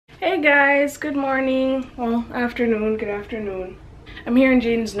Hey guys, good morning. Well, afternoon, good afternoon. I'm here in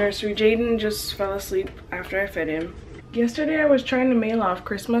Jaden's nursery. Jaden just fell asleep after I fed him. Yesterday I was trying to mail off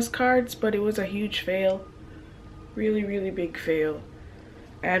Christmas cards, but it was a huge fail. Really big fail.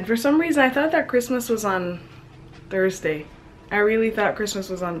 And for some reason I thought that Christmas was on Thursday. I really thought Christmas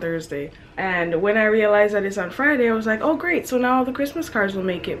was on Thursday. And when I realized that it's on Friday, I was like, oh great, so now all the Christmas cards will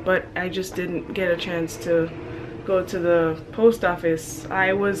make it. But I just didn't get a chance to go to the post office.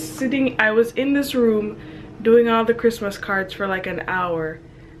 I was in this room doing all the Christmas cards for like an hour,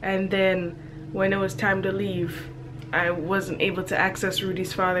 and then when it was time to leave, I wasn't able to access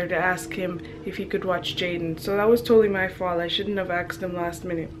Rudy's father to ask him if he could watch Jaden. So that was totally my fault. I shouldn't have asked him last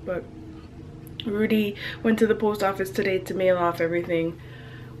minute, but Rudy went to the post office today to mail off everything.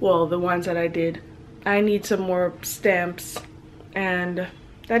 Well, the ones that I did. I need some more stamps, and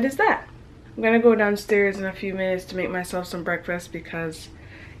that is that. I'm gonna go downstairs in a few minutes to make myself some breakfast because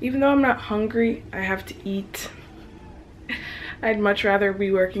even though I'm not hungry, I have to eat. I'd much rather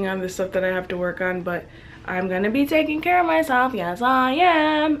be working on the stuff that I have to work on, but I'm gonna be taking care of myself. Yes, I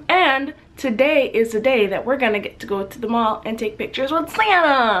am. And today is the day that we're gonna get to go to the mall and take pictures with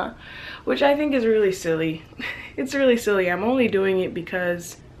Santa, which I think is really silly. It's really silly. I'm only doing it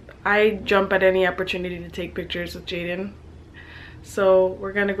because I jump at any opportunity to take pictures with Jaden. So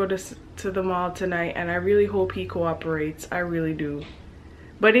we're gonna go to the mall tonight, and I really hope he cooperates. I really do.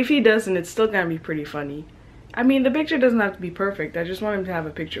 But if he doesn't, it's still gonna be pretty funny. I mean, the picture doesn't have to be perfect. I just want him to have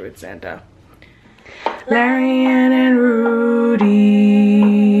a picture with Santa. Larianne and Roody.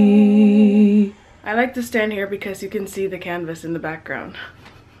 I like to stand here because you can see the canvas in the background.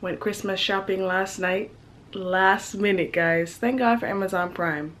 Went Christmas shopping last night. Last minute, guys. Thank God for Amazon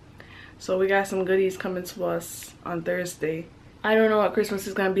Prime. So we got some goodies coming to us on Thursday. I don't know what Christmas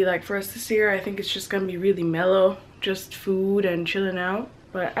is gonna be like for us this year. I think it's just gonna be really mellow, just food and chilling out.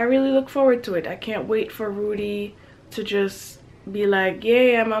 But I really look forward to it. I can't wait for Rudy to just be like,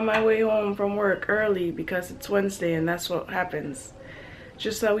 yay, I'm on my way home from work early because it's Wednesday and that's what happens.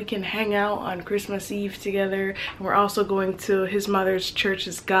 Just so we can hang out on Christmas Eve together. And we're also going to his mother's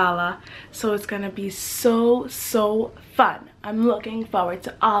church's gala. So it's gonna be so fun. I'm looking forward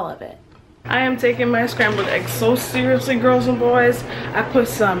to all of it. I am taking my scrambled eggs so seriously, girls and boys. I put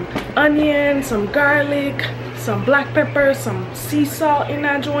some onion, some garlic, some black pepper, some sea salt in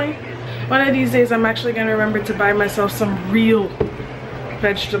that joint. One of these days I'm actually gonna remember to buy myself some real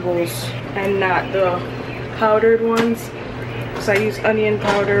vegetables and not the powdered ones. So I use onion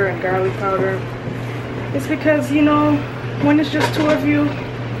powder and garlic powder. It's because, you know, when it's just two of you,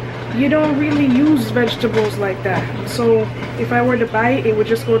 you don't really use vegetables like that. So if I were to buy it, it would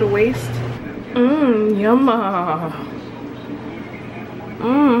just go to waste. Yumma.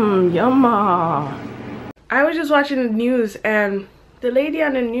 Yumma. I was just watching the news, and the lady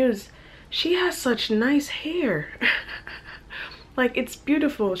on the news, she has such nice hair. Like, it's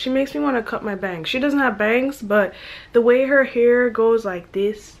beautiful. She makes me want to cut my bangs. She doesn't have bangs, but the way her hair goes like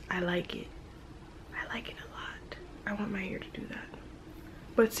this, I like it. I like it a lot. I want my hair to do that.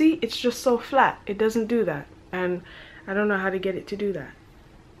 But see, it's just so flat. It doesn't do that. And I don't know how to get it to do that.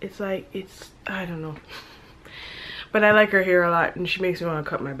 It's like, I don't know. But I like her hair a lot, and she makes me want to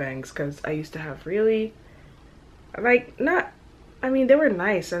cut my bangs because I used to have really, like, not, I mean, they were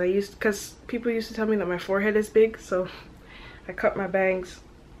nice, and because people used to tell me that my forehead is big, so I cut my bangs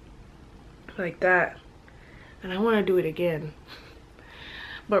like that, and I want to do it again.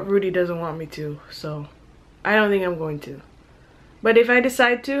 But Rudy doesn't want me to, so I don't think I'm going to. But if I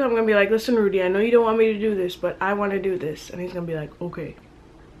decide to, I'm going to be like, listen, Rudy, I know you don't want me to do this, but I want to do this. And he's going to be like, okay.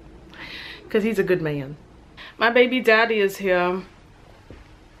 Because he's a good man. My baby daddy is here.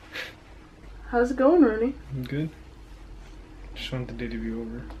 How's it going, Rooney? I'm good. Just want the day to be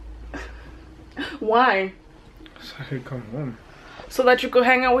over. Why? So I could come home. So that you could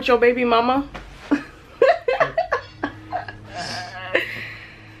hang out with your baby mama?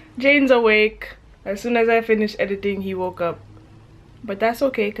 Jaden's awake. As soon as I finished editing, he woke up. But that's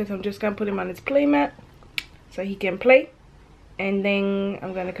okay, because I'm just going to put him on his play mat so he can play. And then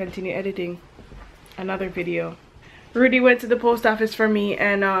I'm going to continue editing another video. Rudy went to the post office for me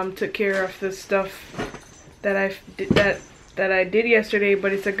and took care of the stuff that I did yesterday.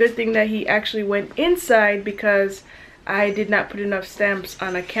 But it's a good thing that he actually went inside because I did not put enough stamps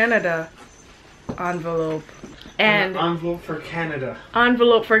on a Canada envelope. And an envelope for Canada.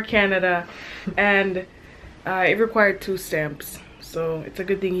 Envelope for Canada. And it required 2 stamps. So it's a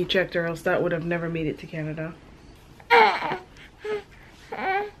good thing he checked, or else that would have never made it to Canada.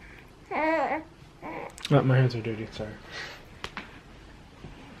 Oh, my hands are dirty, sorry.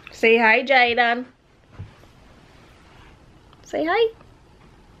 Say hi, Jaden. Say hi.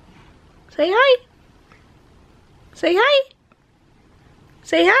 Say hi. Say hi.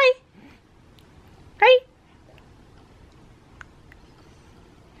 Say hi. Hi.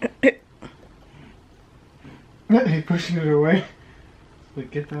 Hey, pushing it away.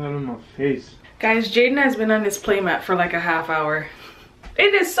 Like, get that out of my face. Guys, Jaden has been on this playmat for like a half hour.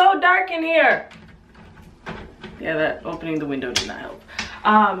 It is so dark in here. Yeah, that opening the window did not help.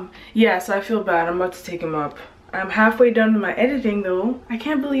 Yeah, so I feel bad. I'm about to take him up. I'm halfway done with my editing though. I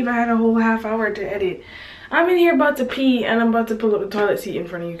can't believe I had a whole half hour to edit. I'm in here about to pee and I'm about to pull up a toilet seat in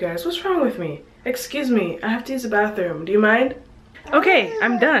front of you guys. What's wrong with me? Excuse me, I have to use the bathroom. Do you mind? Okay,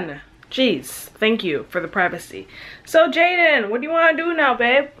 I'm done. Jeez, thank you for the privacy. So Jaden, what do you want to do now,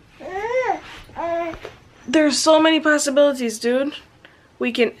 babe? There's so many possibilities, dude.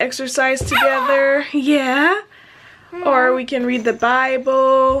 We can exercise together, yeah. Or we can read the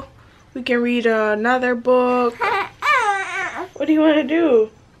Bible. We can read another book. What do you want to do?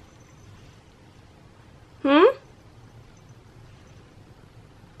 What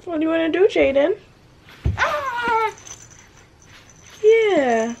do you want to do, Jaden?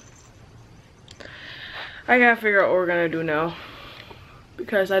 Yeah. I gotta figure out what we're gonna do now.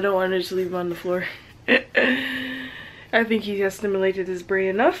 Because I don't want to just leave him on the floor. I think he has stimulated his brain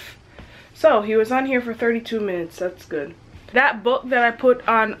enough. So, he was on here for 32 minutes. That's good. That book that I put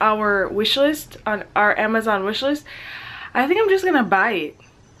on our wish list, on our Amazon wish list, I think I'm just gonna buy it.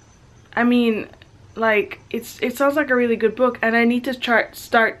 I mean, like, it sounds like a really good book, and I need to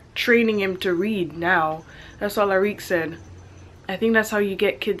start training him to read now. That's what Larique said. I think that's how you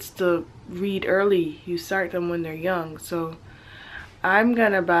get kids to read early. You start them when they're young. So I'm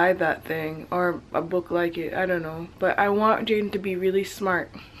gonna buy that thing, or a book like it. I don't know, but I want Jaden to be really smart.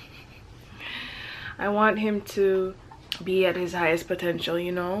 I want him to be at his highest potential,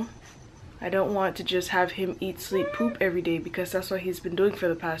 you know. I don't want to just have him eat, sleep, poop every day, because that's what he's been doing for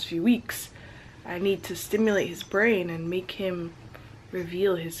the past few weeks. I need to stimulate his brain and make him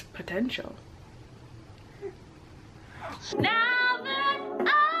reveal his potential. Now that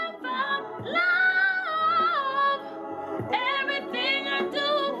I found love, everything I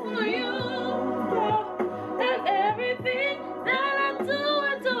do for you, and everything that I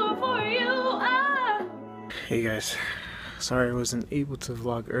do for you. Hey guys, sorry I wasn't able to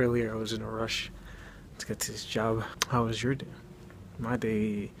vlog earlier. I was in a rush to get to this job. How was your day? My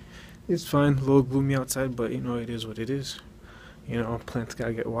day is fine. A little gloomy outside, but you know, it is what it is. You know, plants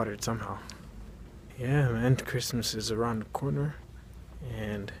gotta get watered somehow. Yeah, man, Christmas is around the corner,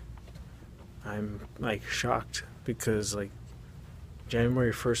 and I'm like shocked because like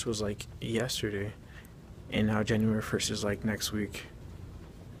January 1st was like yesterday, and now January 1st is like next week.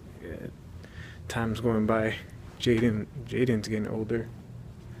 Yeah, time's going by. Jaden's getting older.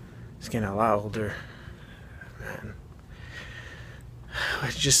 He's getting a lot older, man.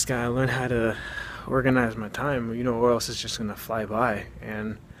 I just gotta learn how to organize my time, you know, or else it's just gonna fly by,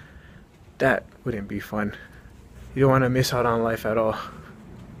 and that wouldn't be fun. You don't want to miss out on life at all.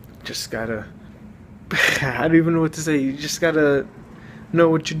 Just gotta I don't even know what to say. You just gotta know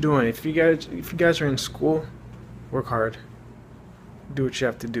what you're doing. If you guys are in school, work hard, do what you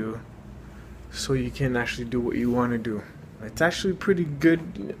have to do so you can actually do what you want to do. It's actually pretty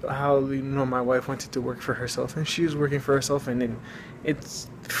good how, you know, my wife wanted to work for herself, and she's working for herself, and then it's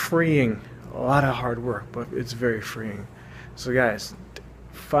freeing. A lot of hard work, but it's very freeing. So guys,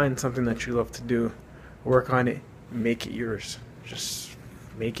 find something that you love to do, work on it, make it yours. Just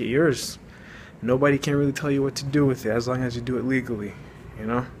make it yours. Nobody can really tell you what to do with it as long as you do it legally, you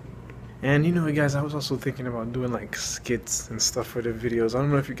know. And you know, guys, I was also thinking about doing like skits and stuff for the videos. I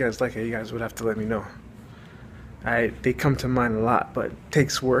don't know if you guys like it. You guys would have to let me know. They come to mind a lot, but it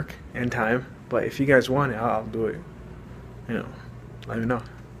takes work and time. But if you guys want it, I'll do it. You know, let me know.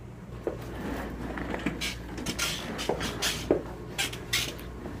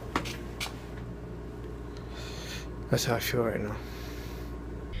 That's how I feel right now.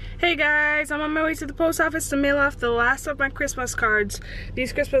 Hey guys, I'm on my way to the post office to mail off the last of my Christmas cards.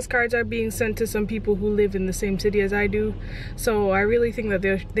 These Christmas cards are being sent to some people who live in the same city as I do. So I really think that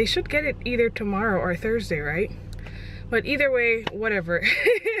they should get it either tomorrow or Thursday, right? But either way, whatever.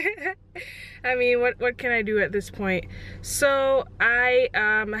 I mean, what can I do at this point? So I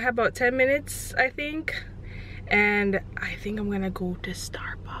have about 10 minutes, I think. And I think I'm gonna go to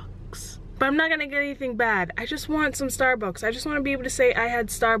Starbucks. But I'm not gonna get anything bad. I just want some Starbucks. I just want to be able to say I had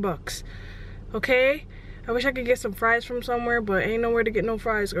Starbucks. Okay? I wish I could get some fries from somewhere, but ain't nowhere to get no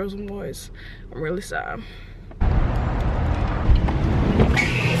fries, girls and boys. I'm really sad.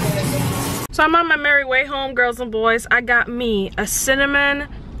 So I'm on my merry way home, girls and boys. I got me a cinnamon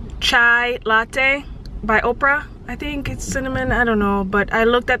chai latte. by Oprah. I think it's cinnamon, I don't know, but I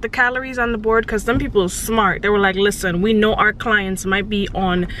looked at the calories on the board because some people are smart. They were like, listen, we know our clients might be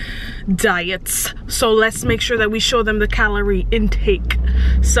on diets, so let's make sure that we show them the calorie intake.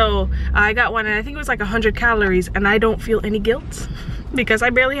 So I got one and I think it was like 100 calories and I don't feel any guilt because I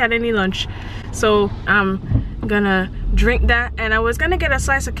barely had any lunch. So I'm gonna drink that, and I was gonna get a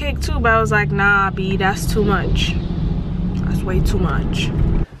slice of cake too, but I was like, nah B, that's too much. That's way too much.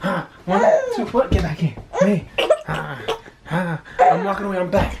 1, 2, what? Get back in. Hey. I'm walking away,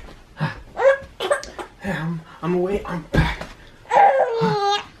 I'm back. I'm away, I'm back.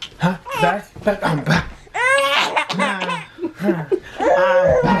 Back, I'm back. I'm back.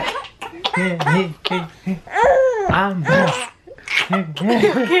 Hey. I'm back.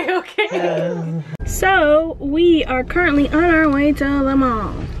 Okay. So we are currently on our way to the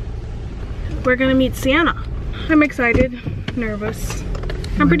mall. We're gonna meet Sienna. I'm excited, nervous.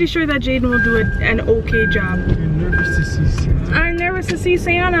 I'm pretty sure that Jaden will do an okay job. You're nervous to see Santa. I'm nervous to see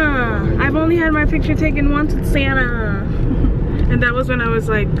Santa. I've only had my picture taken once with Santa. And that was when I was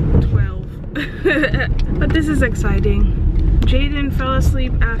like 12. But this is exciting. Jaden fell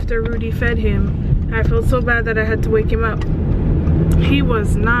asleep after Rudy fed him. I felt so bad that I had to wake him up. He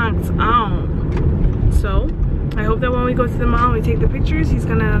was knocked out. So I hope that when we go to the mall, we take the pictures, he's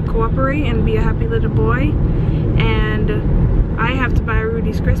gonna cooperate and be a happy little boy. And I have to buy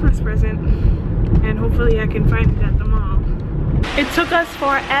Rudy's Christmas present, and hopefully I can find it at the mall. It took us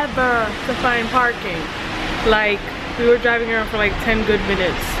forever to find parking. Like, we were driving around for like 10 good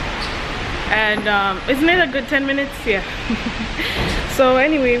minutes. And isn't it a good 10 minutes? Yeah. So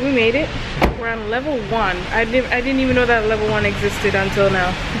anyway, we made it. We're on level 1. I didn't even know that level 1 existed until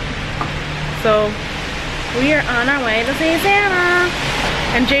now. So we are on our way to see Santa.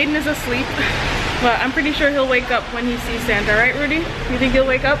 And Jaden is asleep. But I'm pretty sure he'll wake up when he sees Santa, right, Rudy? You think he'll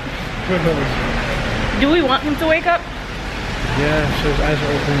wake up? Do we want him to wake up? Yeah, so his eyes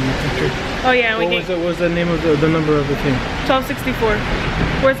are open in the picture. Oh yeah, we can. What was the name of the number of the thing? 1264.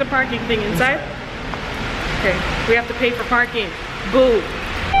 Where's the parking thing? Inside? Okay, we have to pay for parking. Boo.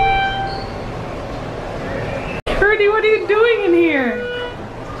 Rudy, what are you doing in here?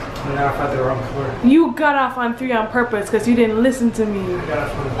 I got off at the wrong floor. You got off on 3 on purpose because you didn't listen to me. I got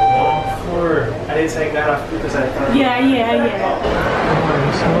off on the wrong floor. I didn't say I got off because I thought. Yeah.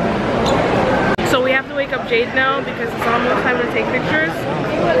 So we have to wake up Jade now because it's almost time to take pictures.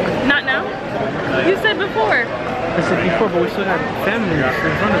 Not now? You said before. I said before, but we still got family in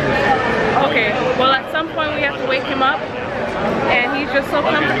front of us. Okay, well at some point we have to wake him up. And he's just so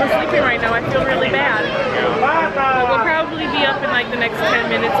comfortable sleeping right now. I feel really bad. But we'll probably be up in like the next 10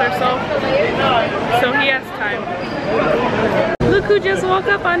 minutes or so. So he has time. Look who just woke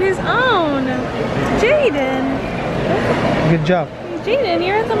up on his own. Jaden. Good job. Jaden,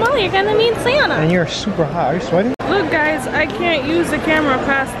 you're at the mall. You're gonna meet Santa. And you're super hot. Are you sweating? Look guys, I can't use the camera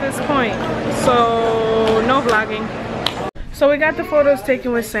past this point. So no vlogging. So we got the photos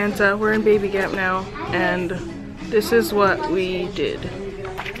taken with Santa. We're in Baby Gap now. And this is what we did.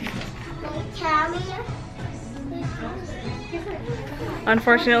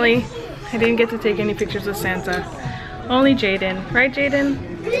 Unfortunately, I didn't get to take any pictures of Santa. Only Jaden. Right, Jaden?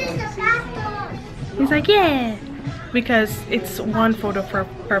 He's like, yeah. Because it's 1 photo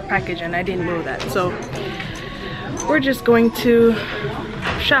per package and I didn't know that. So we're just going to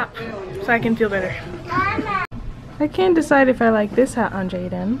shop so I can feel better. I can't decide if I like this hat on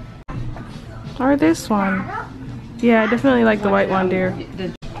Jaden or this one. Yeah, I definitely like the white one there.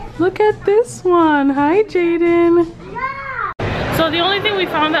 Look at this one. Hi, Jaden. So the only thing we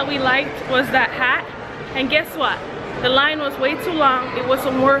found that we liked was that hat. And guess what? The line was way too long. It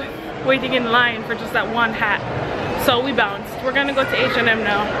wasn't worth waiting in line for just that one hat. So we bounced. We're gonna go to H&M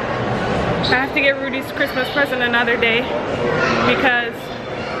now. I have to get Rudy's Christmas present another day because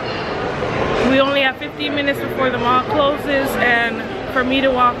we only have 15 minutes before the mall closes, and for me to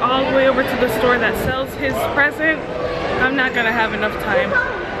walk all the way over to the store that sells his present, I'm not gonna have enough time.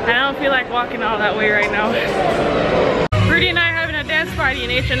 And I don't feel like walking all that way right now. Rudy and I are having a dance party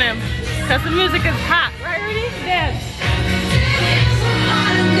in H&M because the music is hot. Right, Rudy? Dance.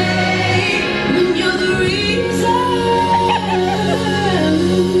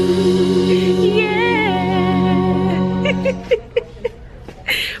 Yeah.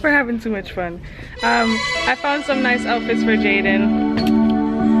 We're having too much fun. I found some nice outfits for Jaden.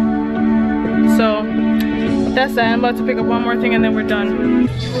 So that's that. I'm about to pick up one more thing and then we're done.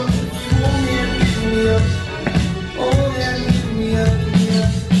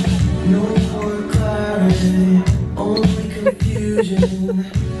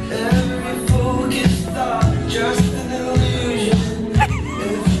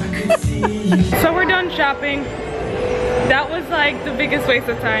 So we're done shopping. That was like the biggest waste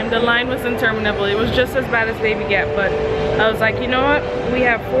of time. The line was interminable. It was just as bad as Baby Get, but I was like, you know what? We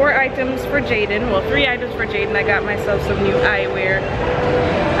have 4 items for Jaden. Well, 3 items for Jaden. I got myself some new eyewear,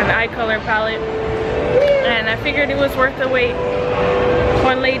 an eye color palette, and I figured it was worth the wait.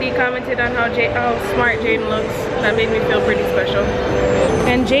 One lady commented on how smart Jaden looks. That made me feel pretty special.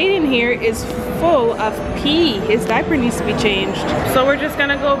 And Jaden here is full of pee. His diaper needs to be changed. So we're just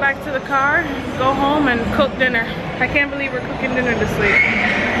gonna go back to the car, go home, and cook dinner. I can't believe we're cooking dinner this late.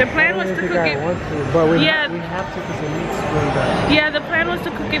 The plan was to cook it. But we have to because the meat's going back. Yeah, the plan was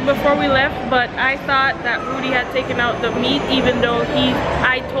to cook it before we left, but I thought that Rudy had taken out the meat, even though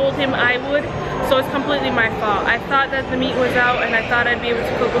I told him I would. So it's completely my fault. I thought that the meat was out, and I thought I'd be able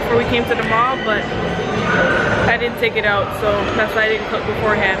to cook before we came to the mall, but I didn't take it out, so that's why I didn't cook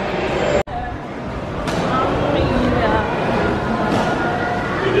beforehand.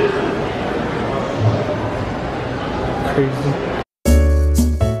 Crazy.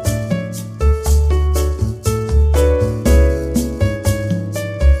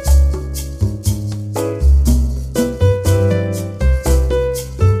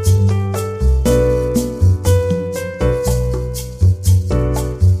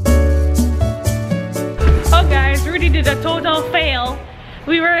 Oh guys, Rudy did a total fail.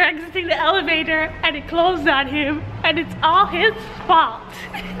 We were exiting the elevator and it closed on him, and it's all his fault.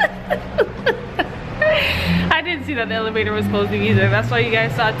 I didn't see that the elevator was closing either. That's why you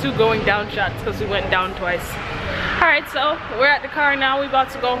guys saw 2 going down shots, because we went down twice. Alright, so we're at the car now. We're about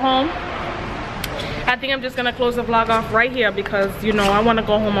to go home. I think I'm just gonna close the vlog off right here because, you know, I want to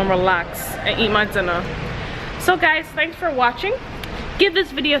go home and relax and eat my dinner. So guys, thanks for watching. Give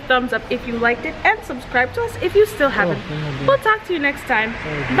this video a thumbs up if you liked it, and subscribe to us if you still haven't. We'll talk to you next time.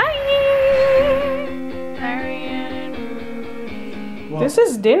 Bye! This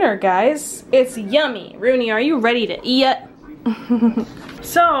is dinner, guys. It's yummy. Rooney, are you ready to eat?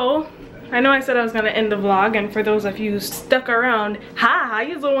 So, I know I said I was gonna end the vlog, and for those of you who stuck around, hi, how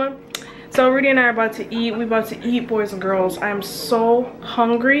you doing? So Rudy and I are about to eat. We're about to eat, boys and girls. I am so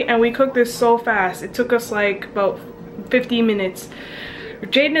hungry, and we cooked this so fast. It took us like about 15 minutes.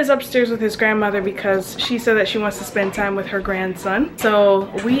 Jaden is upstairs with his grandmother because she said that she wants to spend time with her grandson. So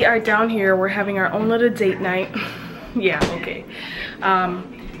we are down here. We're having our own little date night. Yeah, okay.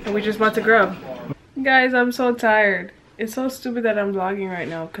 And we're just about to grub. Guys, I'm so tired. It's so stupid that I'm vlogging right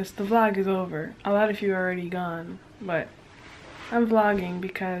now because the vlog is over. A lot of you are already gone, but I'm vlogging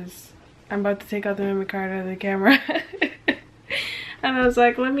because I'm about to take out the memory card out of the camera. And I was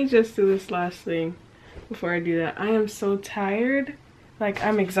like, let me just do this last thing before I do that. I am so tired. Like,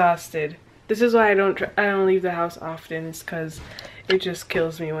 I'm exhausted. This is why I don't leave the house often. It's because it just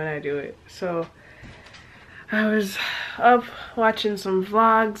kills me when I do it. So I was up watching some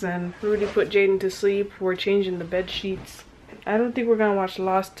vlogs, and Rudy put Jaden to sleep. We're changing the bed sheets. I don't think we're gonna watch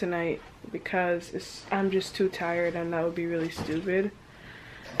Lost tonight because I'm just too tired, and that would be really stupid.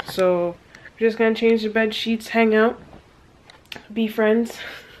 So we're just gonna change the bed sheets, hang out, be friends,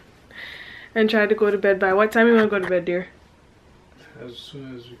 and try to go to bed by what time you want to go to bed, dear? As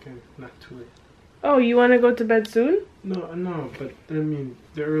soon as we can, not too late. Oh, you want to go to bed soon? No, but I mean,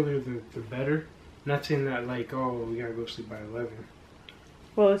 the earlier the better. Not saying that like, oh, we gotta go sleep by 11.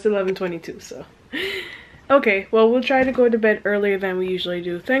 Well, it's 11:22, so. Okay, well, we'll try to go to bed earlier than we usually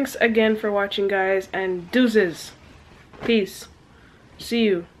do. Thanks again for watching, guys, and deuces. Peace. See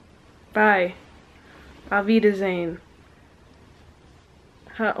you. Bye. Auf Wiedersehen.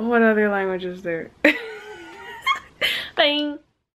 What other language is there? Bye.